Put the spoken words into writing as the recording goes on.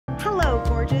Hello,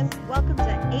 gorgeous. Welcome to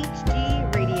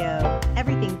HG Radio,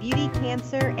 everything beauty,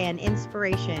 cancer, and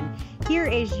inspiration. Here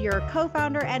is your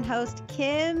co-founder and host,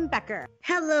 Kim Becker.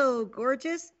 Hello,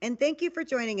 gorgeous, and thank you for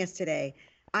joining us today.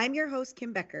 I'm your host,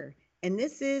 Kim Becker, and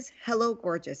this is Hello,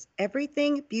 Gorgeous,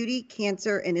 everything beauty,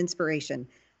 cancer, and inspiration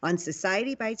on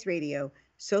Society Bites Radio,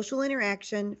 social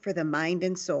interaction for the mind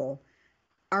and soul.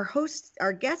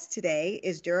 Our guest today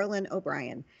is Geralyn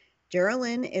O'Brien.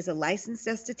 Geralyn is a licensed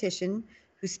esthetician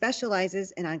who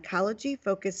specializes in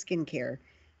oncology-focused skincare.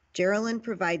 Geralyn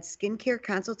provides skincare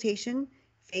consultation,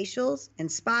 facials,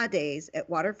 and spa days at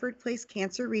Waterford Place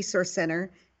Cancer Resource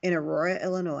Center in Aurora,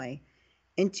 Illinois.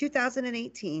 In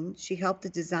 2018, she helped to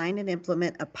design and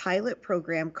implement a pilot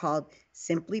program called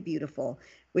Simply Beautiful,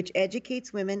 which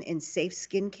educates women in safe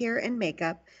skincare and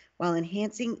makeup while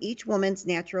enhancing each woman's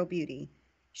natural beauty.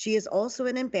 She is also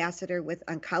an ambassador with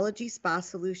Oncology Spa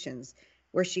Solutions,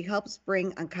 where she helps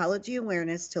bring oncology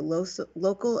awareness to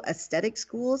local aesthetic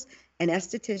schools and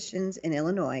estheticians in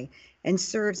Illinois, and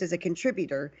serves as a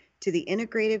contributor to the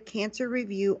Integrative Cancer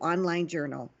Review online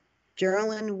journal.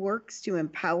 Geralyn works to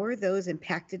empower those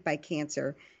impacted by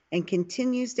cancer and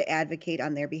continues to advocate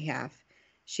on their behalf.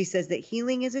 She says that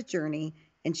healing is a journey,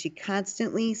 and she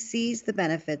constantly sees the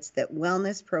benefits that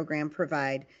wellness programs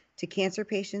provide to cancer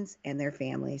patients and their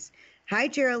families. Hi,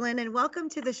 Geralyn, and welcome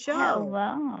to the show.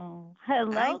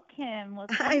 Hello, Kim. Well,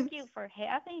 thank you for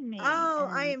having me.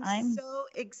 I am so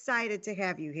excited to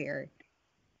have you here.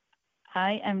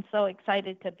 I am so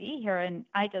excited to be here, and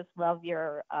I just love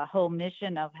your whole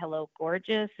mission of Hello,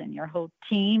 Gorgeous, and your whole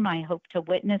team. I hope to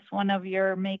witness one of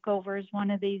your makeovers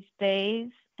one of these days.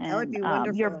 And, that would be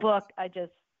wonderful. Your book, I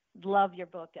just love your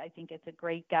book. I think it's a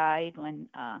great guide.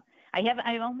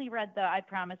 I've only read I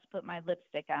promise to put my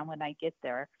lipstick on when I get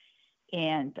there.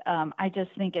 And I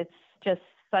just think it's just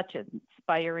such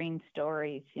inspiring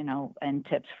stories, and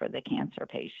tips for the cancer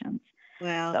patients.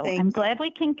 Well, so I'm glad we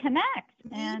can connect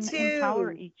and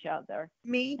empower each other.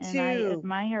 Me too. And I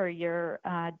admire your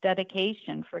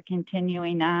dedication for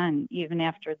continuing on even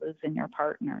after losing your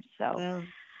partner. So well,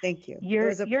 thank you.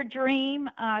 Your dream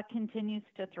continues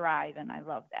to thrive, and I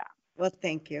love that. Well,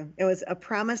 thank you. It was a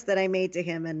promise that I made to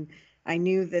him, and I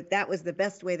knew that was the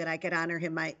best way that I could honor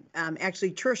him.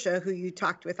 Actually, Trisha, who you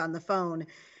talked with on the phone,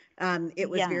 it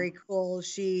was very cool.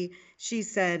 She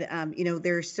said,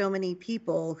 there are so many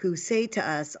people who say to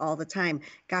us all the time,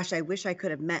 gosh, I wish I could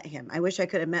have met him. I wish I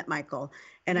could have met Michael.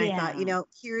 And I thought,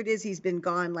 here it is. He's been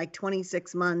gone like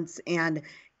 26 months. And,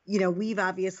 we've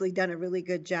obviously done a really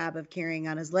good job of carrying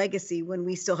on his legacy when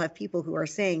we still have people who are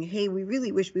saying, hey, we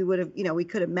really wish we would have, we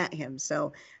could have met him.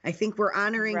 So I think we're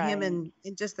honoring him in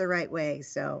just the right way.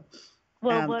 So.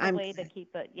 Well, what a way to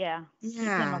keep it. Keep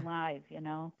him alive,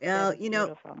 Well,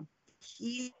 beautiful.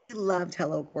 He loved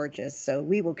Hello, Gorgeous. So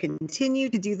we will continue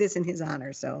to do this in his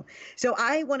honor. So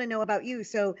I want to know about you.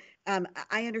 So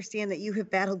I understand that you have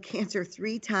battled cancer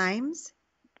 3 times.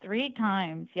 3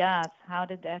 times, yes. How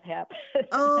did that happen?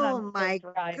 Oh, my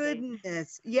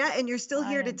goodness. Yeah, and you're still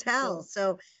here to tell.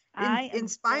 So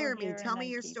inspire me. Tell me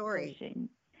your story. Pushing.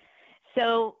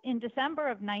 So in December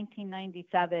of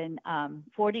 1997,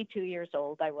 42 years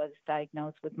old, I was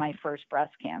diagnosed with my first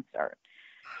breast cancer.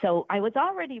 So I was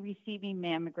already receiving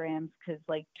mammograms because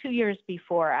 2 years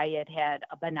before I had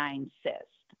a benign cyst.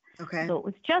 Okay. So it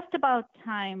was just about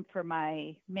time for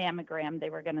my mammogram. They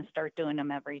were going to start doing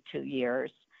them every 2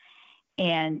 years.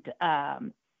 And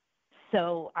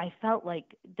so I felt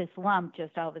like this lump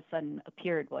just all of a sudden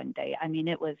appeared one day. I mean,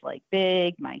 it was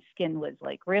big. My skin was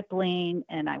rippling.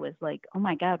 And I was like, oh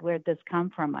my God, where'd this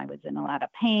come from? I was in a lot of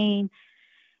pain,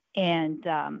 and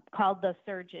called the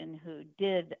surgeon who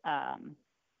did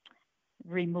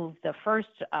remove the first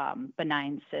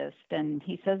benign cyst. And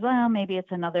he says, well, maybe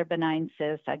it's another benign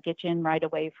cyst. I'll get you in right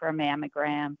away for a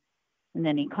mammogram. And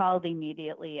then he called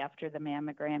immediately after the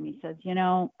mammogram. He says,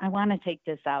 I want to take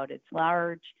this out. It's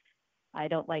large. I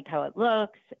don't like how it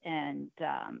looks. And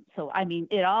so, I mean,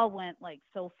 it all went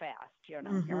so fast,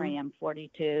 Mm-hmm. Here I am,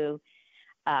 42.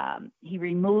 He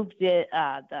removed it,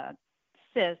 the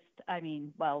cyst.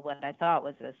 What I thought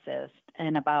was a cyst.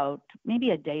 And about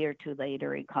maybe a day or 2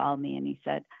 later, he called me and he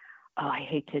said, oh, I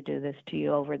hate to do this to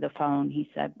you over the phone. He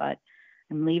said, but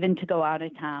I'm leaving to go out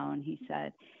of town. He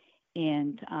said,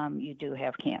 and you do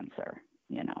have cancer,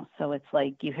 So it's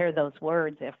you hear those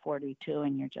words at 42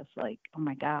 and you're just like, oh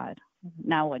my God,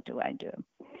 now what do I do?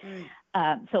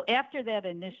 Right. So after that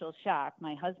initial shock,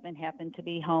 my husband happened to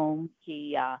be home.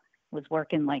 He was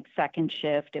working second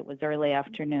shift. It was early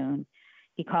afternoon.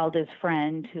 He called his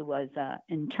friend who was an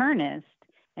internist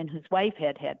and whose wife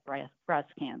had breast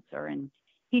cancer. And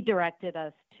he directed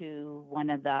us to one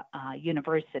of the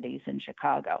universities in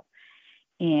Chicago.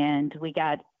 And we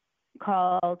got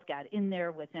calls, got in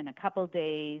there within a couple of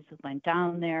days, went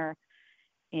down there,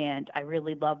 and I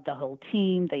really loved the whole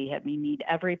team. They had me meet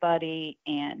everybody,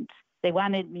 and they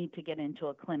wanted me to get into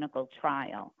a clinical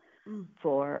trial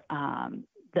for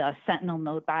the sentinel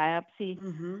node biopsy.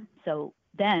 So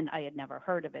then I had never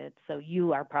heard of it. So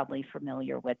you are probably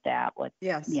familiar with that.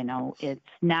 Yes. It's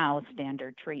now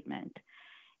standard treatment.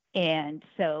 And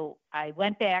so I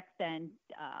went back then,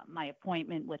 my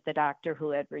appointment with the doctor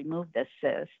who had removed the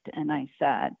cyst. And I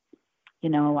said,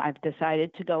 I've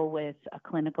decided to go with a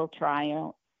clinical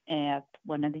trial at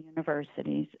one of the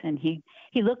universities. And he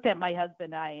looked at my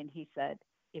husband and I, and he said,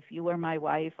 if you were my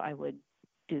wife, I would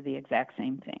do the exact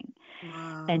same thing.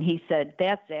 Wow. And he said,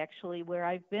 that's actually where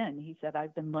I've been. He said,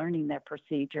 I've been learning that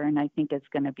procedure, and I think it's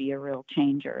going to be a real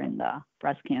changer in the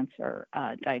breast cancer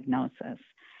diagnosis.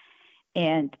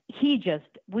 And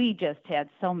we just had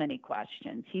so many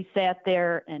questions. He sat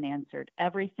there and answered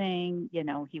everything.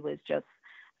 He was just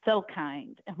so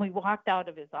kind. And we walked out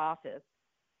of his office,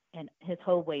 and his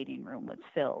whole waiting room was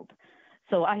filled.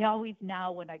 So I always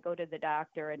now, when I go to the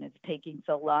doctor and it's taking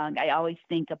so long, I always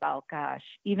think about, gosh,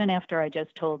 even after I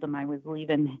just told him I was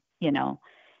leaving,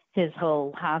 his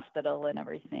whole hospital and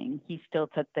everything, he still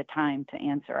took the time to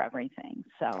answer everything.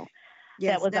 So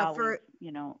yes, that was now always,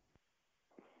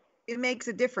 it makes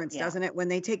a difference, Yeah. doesn't it, when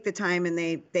they take the time and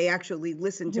they actually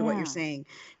listen to what you're saying.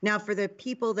 Now, for the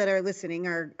people that are listening,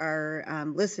 our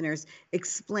listeners,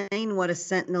 explain what a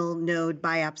sentinel node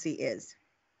biopsy is.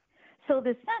 So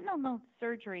the sentinel node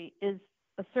surgery is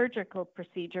a surgical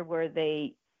procedure where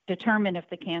they determine if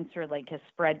the cancer has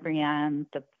spread beyond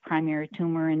the primary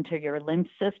tumor into your lymph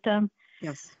system.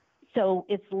 Yes. So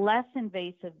it's less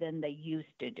invasive than they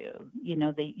used to do.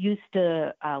 They used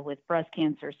to, with breast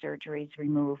cancer surgeries,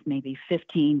 remove maybe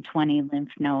 15, 20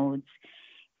 lymph nodes,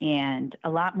 and a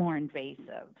lot more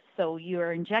invasive. So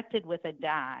you're injected with a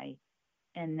dye,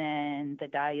 and then the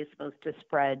dye is supposed to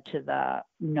spread to the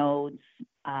nodes,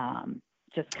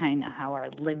 just kind of how our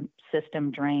lymph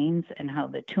system drains and how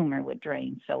the tumor would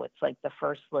drain. So it's like the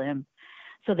first lymph.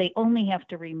 So they only have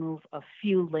to remove a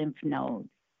few lymph nodes.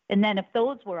 And then if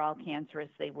those were all cancerous,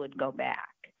 they would go back.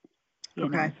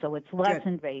 So it's less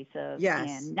invasive.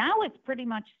 Yes. And now it's pretty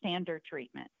much standard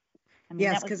treatment.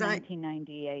 Yes, that was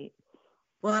 1998.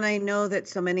 Well, and I know that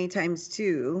so many times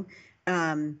too,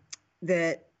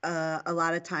 that a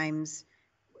lot of times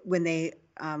when they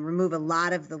remove a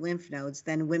lot of the lymph nodes,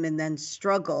 then women then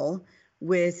struggle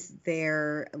with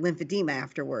their lymphedema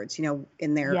afterwards,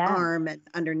 in their arm and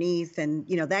underneath, and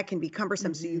that can be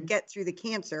cumbersome. So you get through the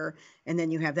cancer and then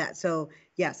you have that. So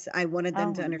yes, I wanted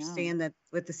them to understand that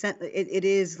with the it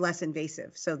is less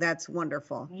invasive. So that's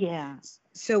wonderful. Yeah.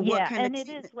 So what kind and of it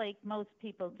is like most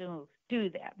people do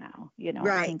that now.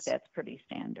 Right. I think that's pretty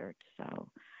standard. So.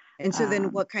 And so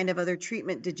then what kind of other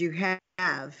treatment did you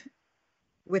have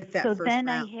with that first round?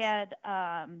 I had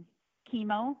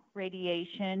chemo,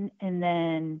 radiation, and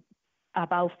then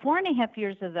about 4.5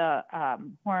 years of the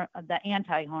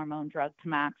anti-hormone drug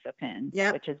tamoxifen,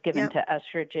 which is given to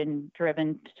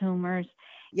estrogen-driven tumors.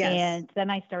 Yes. And then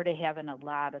I started having a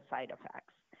lot of side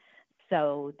effects.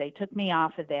 So they took me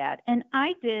off of that, and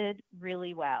I did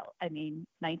really well.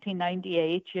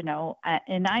 1998,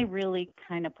 and I really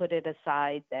kind of put it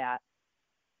aside that,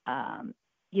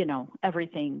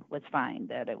 everything was fine,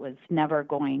 that it was never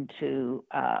going to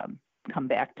come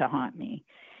back to haunt me.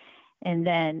 And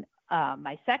then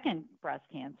my second breast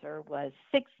cancer was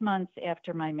 6 months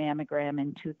after my mammogram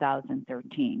in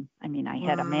 2013. I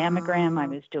had a mammogram. I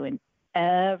was doing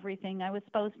everything I was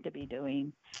supposed to be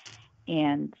doing.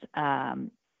 And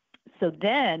so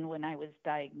then when I was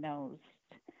diagnosed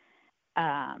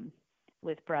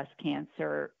with breast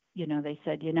cancer, they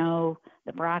said,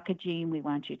 the BRCA gene, we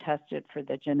want you tested for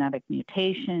the genetic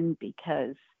mutation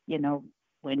because,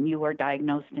 when you were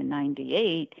diagnosed in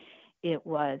 98, it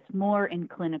was more in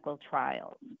clinical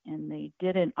trials. And they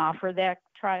didn't offer that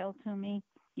trial to me,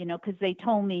 because they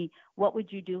told me, what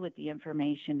would you do with the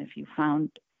information if you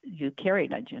found you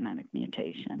carried a genetic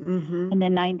mutation? Mm-hmm. And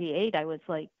in 98, I was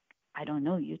like, I don't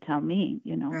know, you tell me,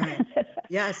 Right.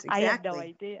 Yes, exactly. I have no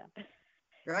idea.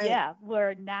 Right. Yeah,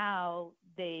 where now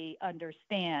they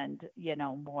understand,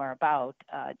 more about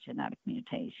genetic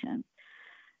mutation.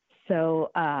 So,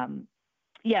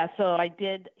 so I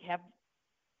did have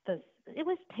it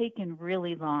was taking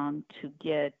really long to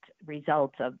get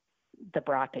results of the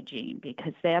BRCA gene,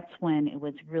 because that's when it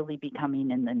was really becoming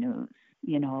in the news,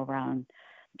 around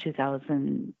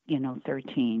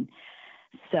 2013.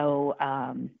 So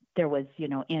there was,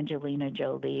 Angelina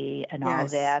Jolie and all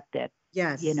that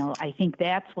Yes. I think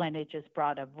that's when it just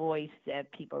brought a voice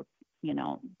that people,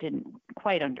 didn't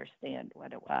quite understand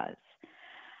what it was.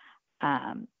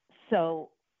 So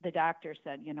the doctor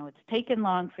said, it's taken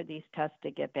long for these tests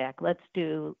to get back. Let's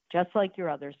do, just like your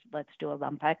others, let's do a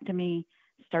lumpectomy.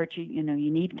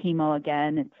 You need chemo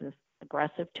again. It's this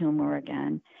aggressive tumor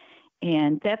again.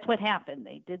 And that's what happened.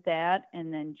 They did that.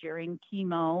 And then during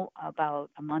chemo, about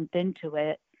a month into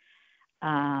it,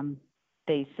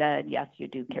 they said, yes, you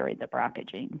do carry the BRCA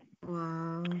gene.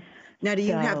 Wow. Now, do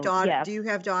you have daughters? Yes. Do you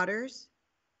have daughters?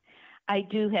 I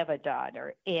do have a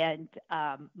daughter, and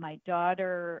my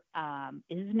daughter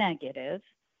is negative.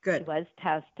 Good. She was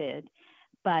tested,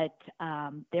 but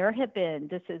there have been,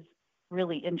 this is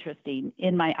really interesting.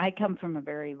 I come from a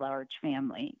very large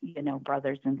family,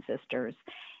 brothers and sisters.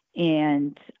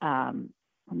 And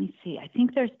let me see, I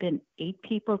think there's been 8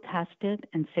 people tested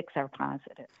and 6 are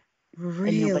positive.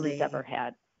 Really? And nobody's ever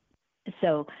had.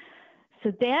 So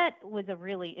that was a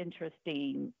really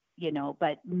interesting,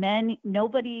 but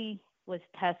nobody was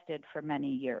tested for many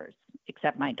years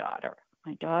except my daughter.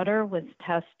 My daughter was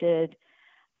tested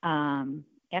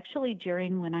actually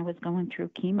during when I was going through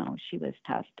chemo, she was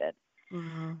tested.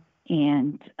 Mm-hmm.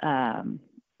 And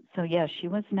so, yeah, she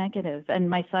was negative. And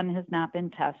my son has not been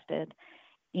tested.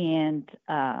 And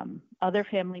other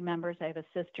family members, I have a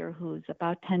sister who's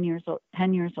about 10 years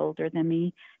older than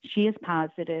me. She is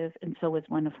positive, and so is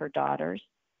one of her daughters.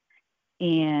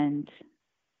 And,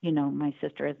 my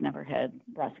sister has never had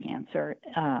breast cancer.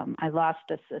 I lost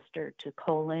a sister to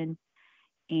colon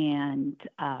and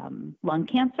lung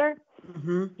cancer.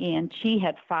 Mm-hmm. And she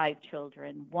had 5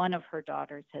 children. One of her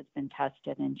daughters has been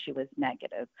tested and she was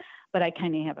negative. But I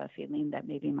kind of have a feeling that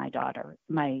maybe my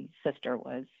sister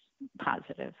was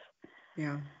positive.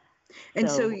 Yeah. And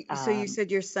so you said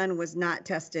your son was not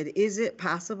tested. Is it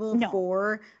possible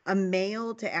for a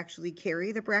male to actually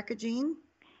carry the BRCA gene?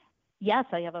 Yes,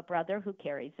 I have a brother who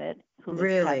carries it, who was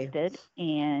Really? tested,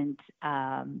 and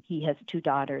he has 2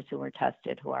 daughters who were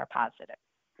tested who are positive.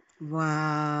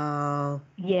 Wow.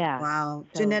 Yeah. Wow.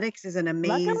 So genetics is an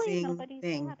amazing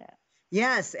thing. Had it.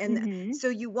 Yes. And so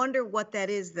you wonder what that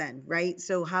is then, right?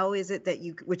 So how is it that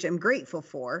which I'm grateful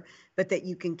for, but that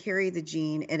you can carry the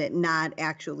gene and it not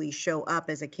actually show up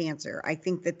as a cancer? I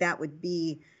think that would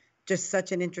be just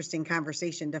such an interesting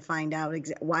conversation to find out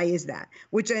why is that,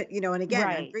 which, and again,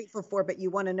 Right. I'm grateful for, but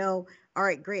you want to know, all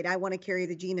right, great. I want to carry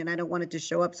the gene and I don't want it to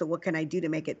show up. So what can I do to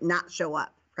make it not show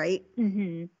up? Right.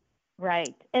 Mm-hmm.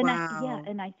 Right. And wow.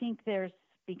 and I think there's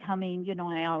becoming,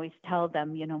 I always tell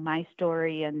them, my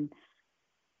story and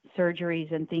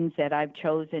surgeries and things that I've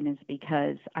chosen is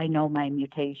because I know my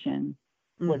mutation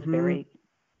was very,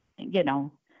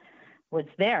 was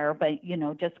there, but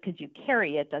just because you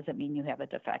carry it doesn't mean you have a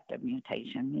defective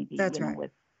mutation. Maybe, That's right.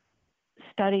 With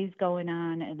studies going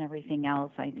on and everything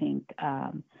else, I think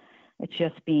it's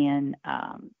just being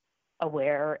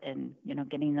aware and,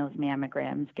 getting those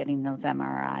mammograms, getting those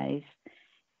MRIs,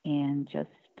 and just,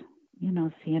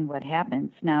 seeing what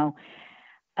happens. Now,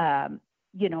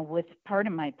 with part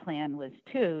of my plan was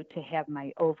to have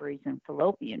my ovaries and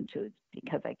fallopian tubes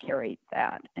because I carried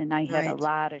that. And I had a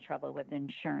lot of trouble with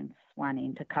insurance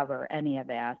wanting to cover any of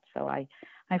that. So I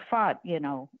fought,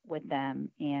 with them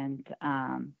and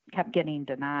kept getting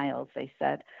denials. They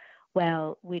said,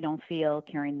 well, we don't feel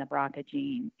carrying the BRCA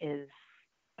gene is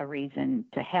a reason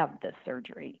to have this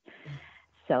surgery.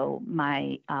 So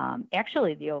my,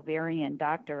 actually the ovarian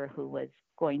doctor who was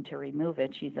going to remove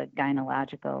it, she's a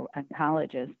gynecological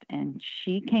oncologist, and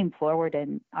she came forward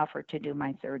and offered to do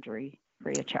my surgery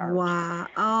free of charge. Wow.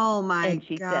 Oh my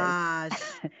gosh.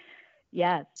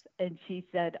 Yes. And she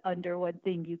said, under one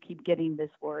thing, you keep getting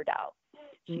this word out.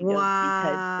 She goes,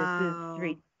 because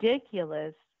this is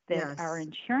ridiculous that our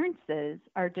insurances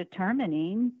are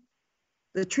determining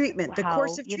the treatment, the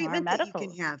course of treatment that you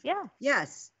can have. Yeah.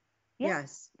 Yes. Yeah.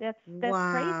 Yes. That's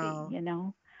wow. crazy,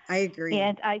 I agree.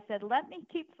 And I said, let me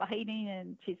keep fighting.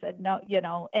 And she said, no,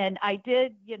 and I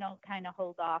did, kind of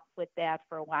hold off with that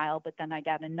for a while, but then I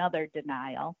got another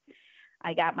denial.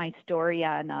 I got my story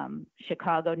on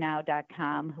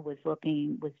chicagonow.com, who was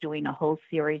doing a whole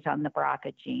series on the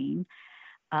BRCA gene.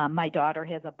 My daughter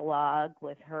has a blog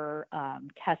with her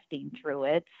testing through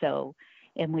it.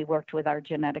 And we worked with our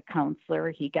genetic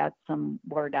counselor. He got some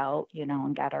word out,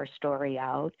 and got our story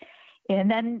out.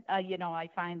 And then, I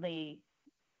finally,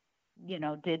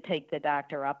 did take the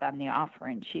doctor up on the offer.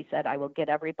 And she said, I will get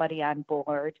everybody on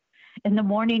board. In the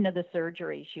morning of the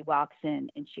surgery, she walks in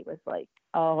and she was like,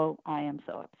 oh, I am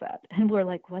so upset. And we're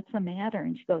like, what's the matter?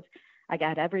 And she goes, I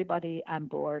got everybody on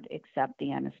board except the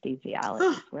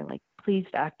anesthesiologist. We're like, please,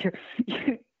 doctor,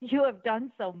 you have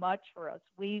done so much for us.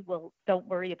 Don't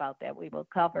worry about that. We will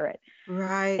cover it.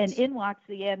 Right. And in walks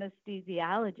the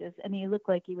anesthesiologist, and he looked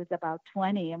like he was about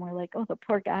 20. And we're like, oh, the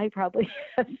poor guy probably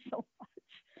has so much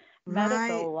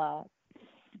medical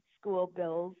school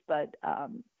bills. But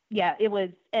yeah, it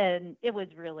was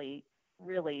really,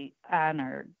 really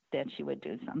honored that she would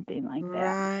do something like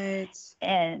that. Right.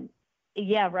 And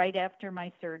yeah, right after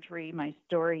my surgery, my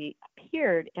story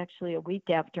appeared actually a week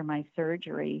after my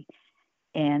surgery,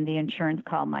 and the insurance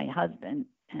called my husband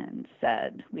and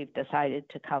said, we've decided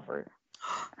to cover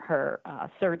her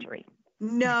surgery.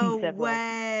 No said,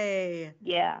 way.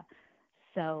 Yeah.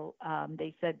 So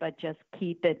they said, but just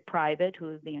keep it private,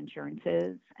 who the insurance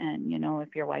is. And,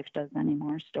 if your wife does any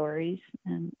more stories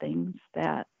and things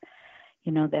that,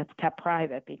 that's kept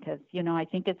private because, I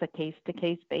think it's a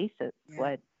case-to-case basis.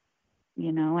 Yeah.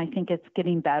 I think it's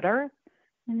getting better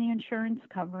in the insurance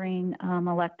covering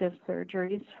elective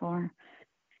surgeries for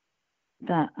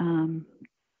the,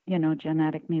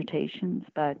 genetic mutations.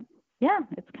 But yeah,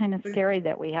 it's kind of scary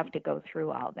that we have to go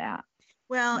through all that.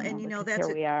 Well, and that's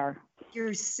here we are.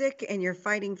 You're sick and you're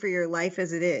fighting for your life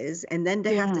as it is, and then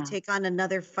to have to take on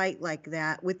another fight like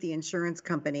that with the insurance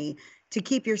company to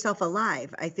keep yourself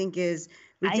alive, I think is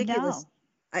ridiculous.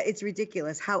 It's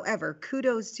ridiculous. However,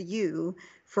 kudos to you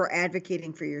for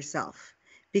advocating for yourself,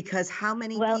 because how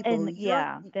many people,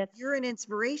 you're an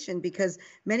inspiration, because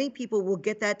many people will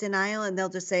get that denial and they'll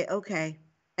just say, okay.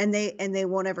 And they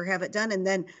won't ever have it done. And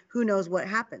then who knows what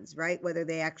happens, right? Whether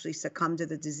they actually succumb to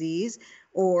the disease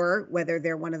or whether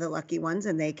they're one of the lucky ones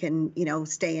and they can,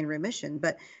 stay in remission.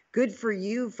 But good for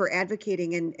you for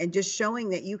advocating and just showing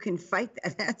that you can fight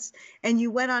that. And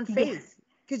you went on faith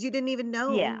because you didn't even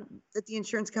know that the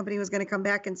insurance company was going to come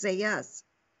back and say yes.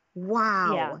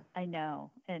 Wow. Yeah, I know.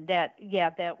 And that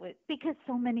was because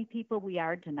so many people, we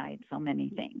are denied so many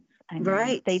things. I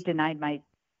mean, they denied my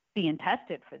being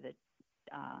tested for the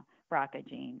BRCA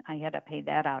gene. I had to pay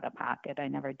that out of pocket. I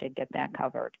never did get that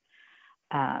covered,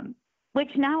 which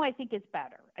now I think is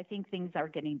better. I think things are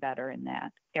getting better in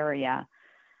that area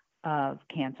of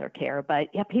cancer care. But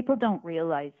yeah, people don't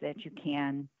realize that you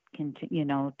can continue,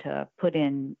 to put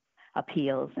in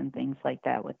appeals and things like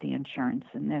that with the insurance,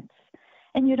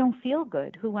 and you don't feel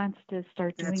good. Who wants to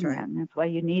start doing that? And that's why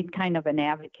you need kind of an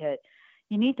advocate.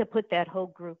 You need to put that whole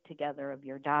group together of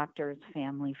your doctors,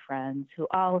 family, friends, who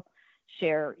all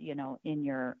share, in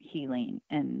your healing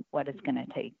and what it's going to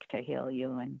take to heal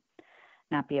you, and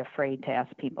not be afraid to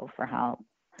ask people for help.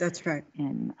 That's right.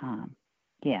 And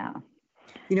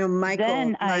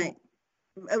Michael,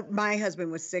 my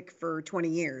husband was sick for 20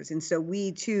 years. And so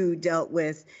we too dealt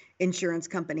with insurance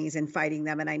companies and fighting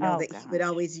them. And I know he would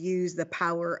always use the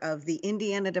power of the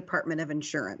Indiana Department of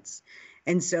Insurance.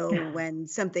 And so when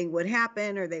something would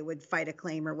happen or they would fight a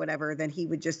claim or whatever, then he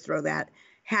would just throw that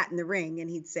hat in the ring and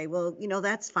he'd say, well,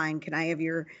 that's fine. Can I have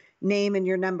your name and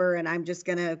your number? And I'm just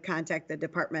going to contact the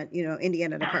department,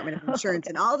 Indiana Department of Insurance.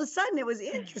 And all of a sudden it was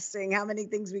interesting how many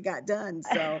things we got done.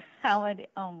 So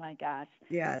oh my gosh.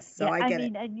 Yes. So I get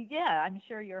it. And I'm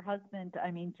sure your husband,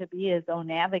 to be his own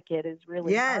advocate is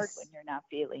really hard when you're not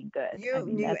feeling good.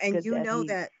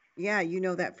 You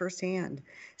know that firsthand.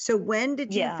 So when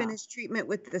did you finish treatment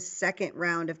with the second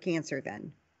round of cancer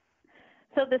then?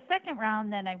 So the second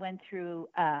round, then I went through,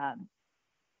 the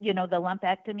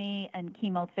lumpectomy and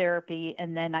chemotherapy,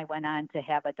 and then I went on to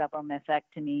have a double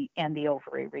mastectomy and the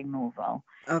ovary removal.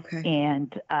 Okay.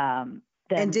 And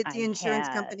then did the insurance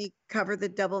company cover the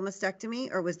double mastectomy,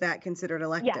 or was that considered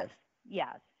elective?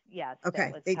 Yes.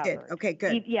 Okay, they did. Okay,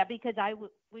 good. Yeah, because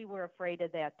we were afraid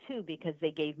of that too, because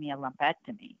they gave me a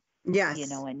lumpectomy. Yes.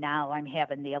 And now I'm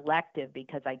having the elective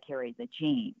because I carry the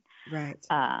gene. Right.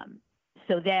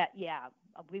 So that,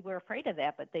 we were afraid of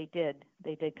that, but they did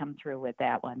come through with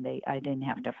that one. I didn't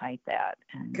have to fight that.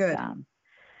 And, good.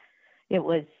 It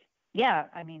was,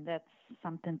 that's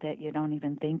something that you don't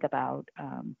even think about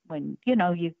when, you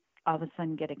all of a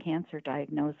sudden get a cancer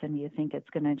diagnosis and you think it's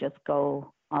going to just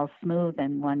go all smooth,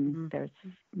 and there's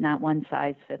not one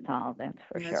size fits all. That's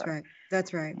for sure.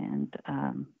 That's right. And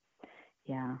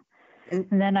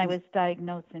and then I was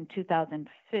diagnosed in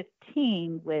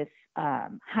 2015 with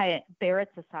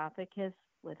Barrett's esophagus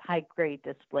with high-grade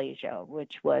dysplasia,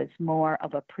 which was more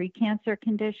of a precancer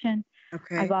condition.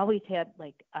 Okay. I've always had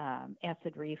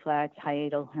acid reflux,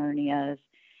 hiatal hernias.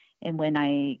 And when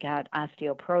I got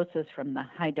osteoporosis from the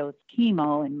high-dose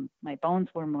chemo and my bones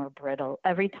were more brittle,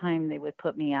 every time they would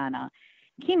put me on a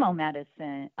chemo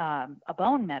medicine, a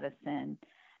bone medicine,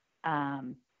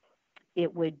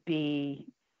 it would be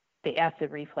the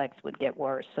acid reflux would get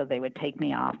worse. So they would take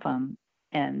me off them.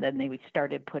 And then they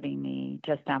started putting me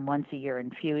just on once a year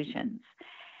infusions.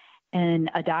 And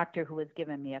a doctor who was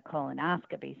giving me a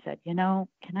colonoscopy said,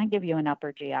 can I give you an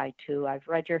upper GI too? I've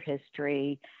read your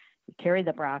history. You carry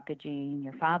the BRCA gene.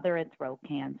 Your father had throat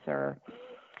cancer.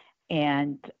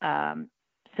 And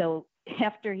so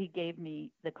after he gave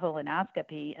me the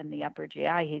colonoscopy and the upper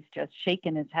GI, he's just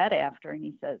shaking his head after. And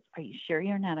he says, are you sure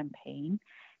you're not in pain?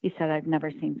 He said, I've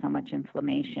never seen so much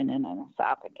inflammation in an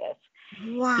esophagus.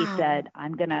 Wow. He said,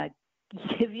 I'm going to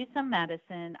give you some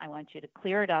medicine. I want you to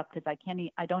clear it up because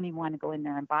I don't even want to go in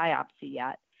there and biopsy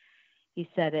yet. He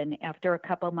said, and after a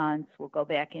couple months, we'll go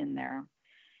back in there.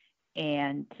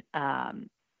 And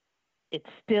it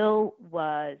still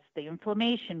was, the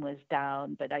inflammation was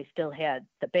down, but I still had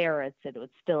the Barrett's. It was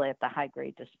still at the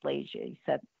high-grade dysplasia. He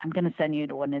said, I'm going to send you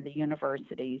to one of the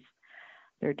universities.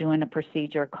 They're doing a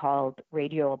procedure called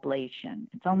radioablation.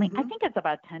 It's only, I think it's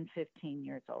about 10, 15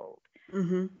 years old.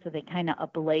 So they kind of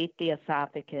ablate the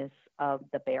esophagus of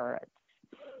the Barrett's.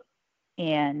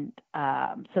 And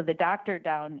so the doctor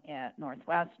down at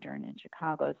Northwestern in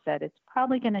Chicago said it's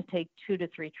probably going to take 2 to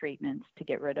 3 treatments to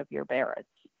get rid of your Barrett's.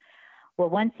 Well,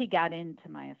 once he got into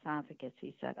my esophagus,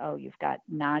 he said, oh, you've got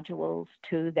nodules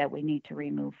too that we need to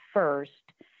remove first.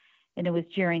 And it was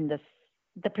during the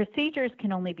procedures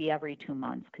can only be every 2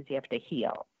 months because you have to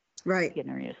heal. Right.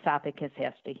 Your esophagus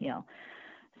has to heal.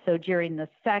 So during the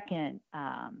second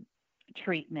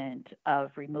treatment of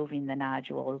removing the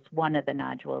nodules, one of the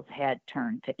nodules had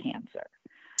turned to cancer.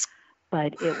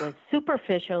 But it was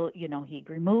superficial. He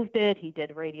removed it, he did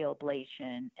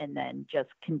radioablation, and then just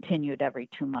continued every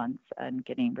 2 months on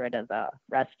getting rid of the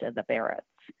rest of the Barrett's.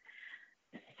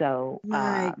 So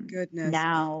my goodness.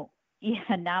 Now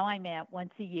I'm at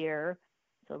once a year.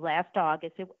 So last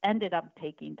August, it ended up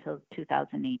taking till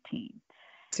 2018.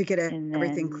 To get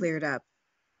everything cleared up.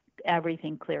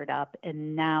 Everything cleared up.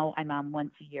 And now I'm on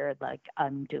once a year, like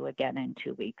I'm due again in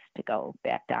 2 weeks to go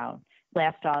back down.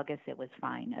 Last August, it was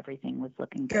fine. Everything was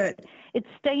looking good. It's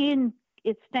staying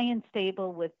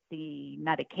stable with the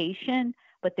medication,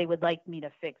 but they would like me to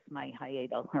fix my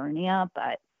hiatal hernia,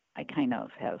 but I kind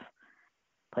of have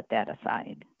put that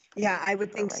aside. Yeah, I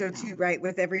would think so too, right?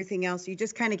 With everything else, you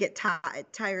just kind of get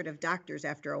tired of doctors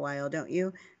after a while, don't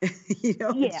you?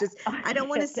 It's just, I don't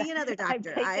want to see another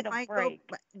doctor.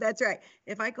 That's right.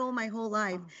 If I go my whole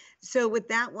life. So with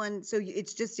that one, so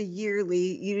it's just a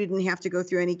yearly, you didn't have to go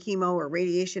through any chemo or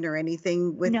radiation or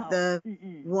anything with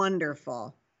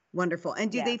wonderful. And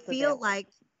do they feel like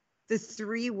the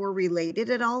 3 were related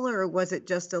at all, or was it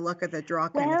just a luck of the draw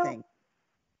kind of thing?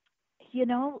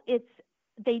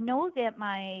 They know that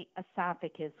my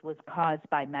esophagus was caused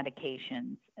by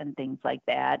medications and things like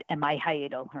that, and my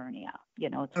hiatal hernia.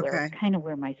 It's kind of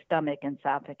where my stomach and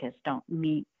esophagus don't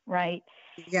meet, right?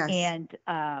 Yes. And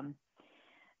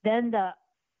then the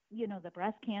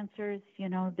breast cancers,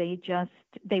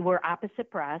 they were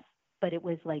opposite breasts, but it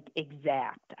was like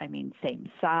exact. I mean, same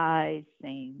size,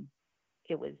 same.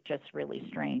 It was just really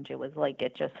strange. It was like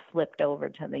it just flipped over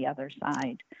to the other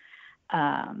side.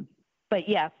 But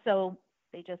yeah, so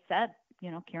they just said,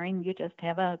 Karen, you just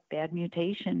have a bad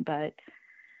mutation. But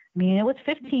I mean, it was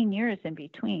 15 years in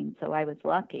between. So I was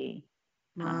lucky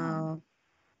to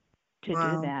do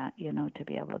that, to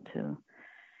be able to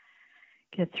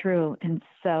get through. And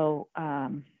so,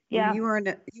 you are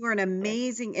an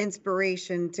amazing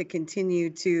inspiration to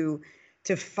continue to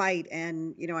fight.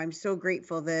 And, I'm so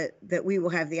grateful that we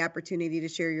will have the opportunity to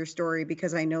share your story,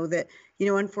 because I know that,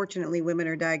 unfortunately, women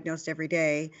are diagnosed every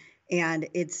day. And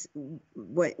it's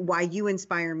why you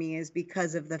inspire me is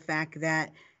because of the fact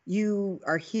that you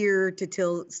are here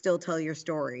to still tell your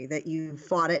story, that you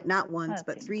fought it not once,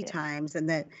 but 3 times, and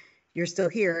that you're still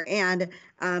here. And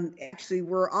actually,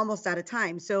 we're almost out of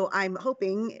time. So I'm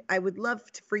hoping, I would love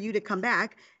for you to come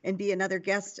back and be another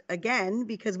guest again,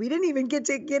 because we didn't even get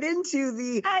into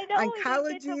the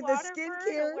oncology, the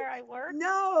skincare. Where I work.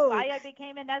 No. Why I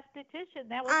became an esthetician.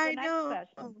 That was the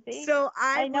next session. See? So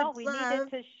I know we needed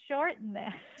to shorten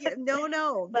that.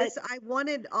 No. But I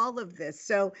wanted all of this.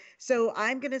 So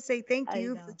I'm going to say thank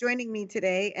you for joining me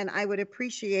today. And I would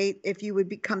appreciate if you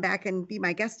would come back and be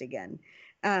my guest again.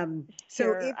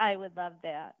 Sure, I would love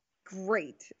that.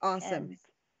 Great. Awesome.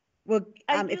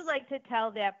 I do like to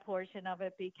tell that portion of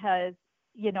it because,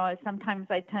 sometimes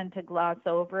I tend to gloss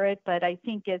over it, but I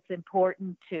think it's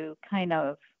important to kind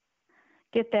of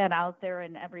get that out there,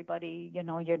 and everybody,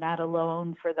 you're not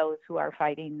alone for those who are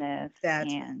fighting this.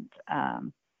 And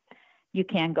you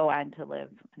can go on to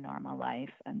live a normal life.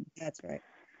 And That's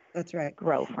right.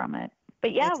 Grow from it.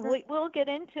 But yeah, we'll get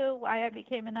into why I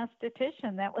became an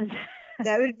esthetician. That was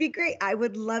That would be great. I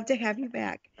would love to have you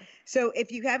back. So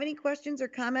if you have any questions or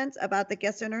comments about the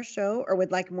guest on our show or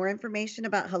would like more information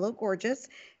about Hello Gorgeous,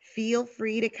 feel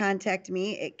free to contact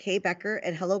me at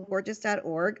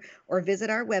kbecker@hellogorgeous.org or visit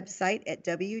our website at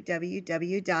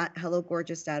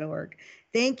www.hellogorgeous.org.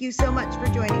 Thank you so much for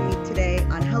joining me today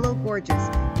on Hello Gorgeous,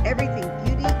 everything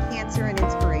beauty, cancer, and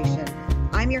inspiration.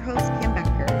 I'm your host, Kim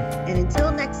Becker. And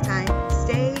until next time,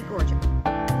 stay gorgeous.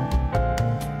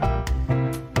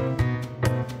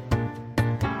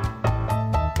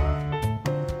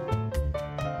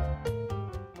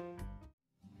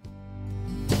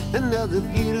 Another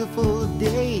beautiful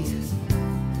day,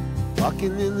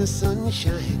 walking in the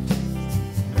sunshine,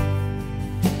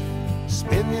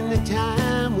 spending the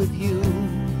time with you.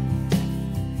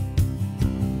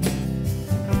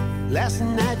 Last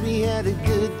night we had a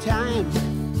good time,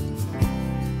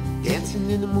 dancing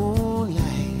in the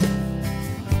moonlight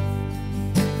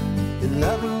and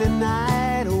loving the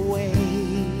night away.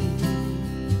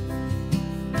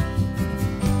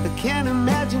 I can't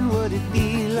imagine what it'd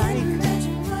be like.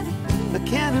 I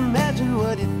can't imagine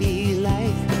what it'd be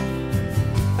like.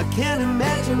 I can't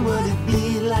imagine what it'd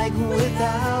be like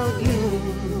without you.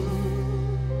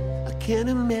 I can't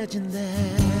imagine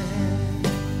that.